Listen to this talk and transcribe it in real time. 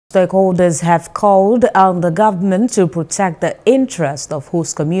Stakeholders have called on the government to protect the interest of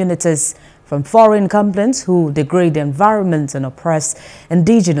host communities from foreign companies who degrade the environment and oppress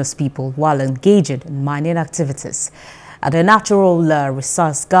indigenous people while engaging in mining activities. At the Natural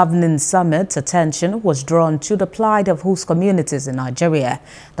Resource Governance Summit, attention was drawn to the plight of host communities in Nigeria,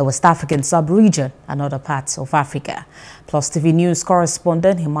 the West African sub-region, and other parts of Africa. Plus TV News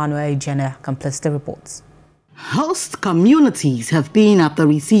correspondent Emmanuel Jenner completes the reports. Host communities have been at the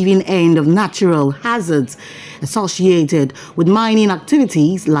receiving end of natural hazards associated with mining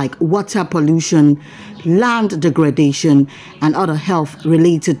activities like water pollution, land degradation, and other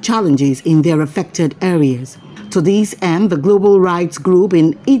health-related challenges in their affected areas. To this end, the Global Rights Group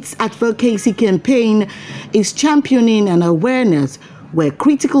in its advocacy campaign is championing an awareness where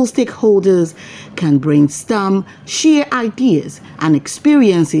critical stakeholders can brainstorm, share ideas and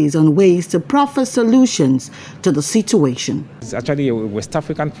experiences on ways to proffer solutions to the situation. It's actually a West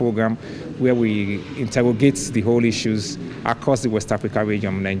African program where we interrogate the whole issues across the West Africa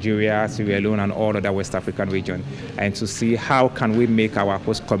region, Nigeria, Sierra Leone and all other West African region, and to see how can we make our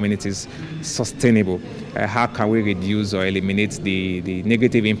host communities sustainable, how can we reduce or eliminate the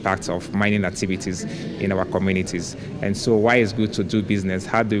negative impacts of mining activities in our communities. And so why it's good to do business,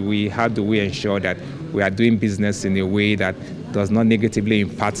 how do we ensure that we are doing business in a way that does not negatively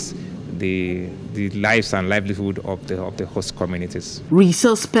impact the lives and livelihood of the host communities.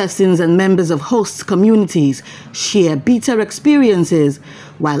 Resource persons and members of host communities share bitter experiences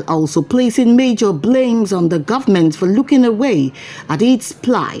while also placing major blames on the government for looking away at its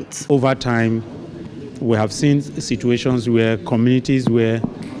plight. Over time, we have seen situations where communities where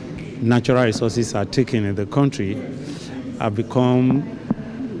natural resources are taken in the country have become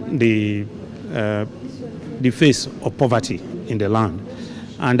the face of poverty in the land.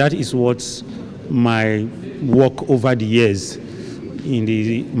 And that is what my work over the years in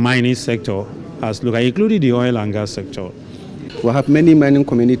the mining sector has looked at, including the oil and gas sector. We have many mining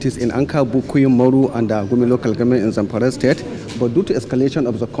communities in Anka, Bukuyu, Moru, and Gumi local government in Zamfara state. But due to escalation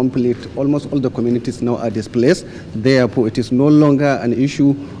of the conflict, almost all the communities now are displaced. Therefore, it is no longer an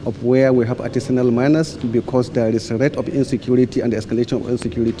issue of where we have artisanal miners because there is a rate of insecurity and the escalation of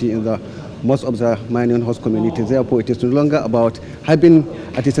insecurity in most of the mining host communities. Therefore, it is no longer about having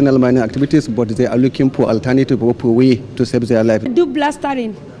artisanal mining activities, but they are looking for alternative way to save their life. Do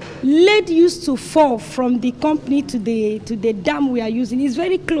blastering. Lead used to fall from the company to the dam we are using. It's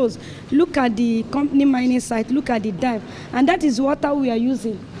very close. Look at the company mining site, look at the dam, and that is water we are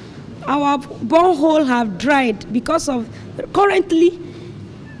using. Our borehole have dried because of, currently,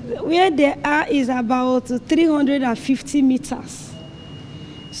 where they are is about 350 meters.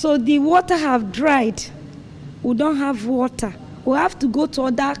 So the water have dried. We don't have water. We have to go to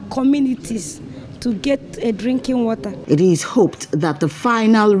other communities to get drinking water. It is hoped that the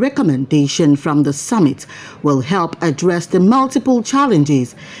final recommendation from the summit will help address the multiple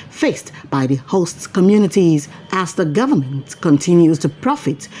challenges faced by the host communities as the government continues to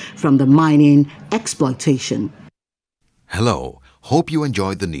profit from the mining exploitation. Hello, hope you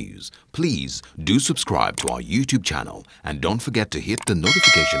enjoyed the news. Please do subscribe to our YouTube channel and don't forget to hit the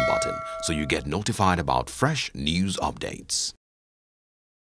notification button so you get notified about fresh news updates.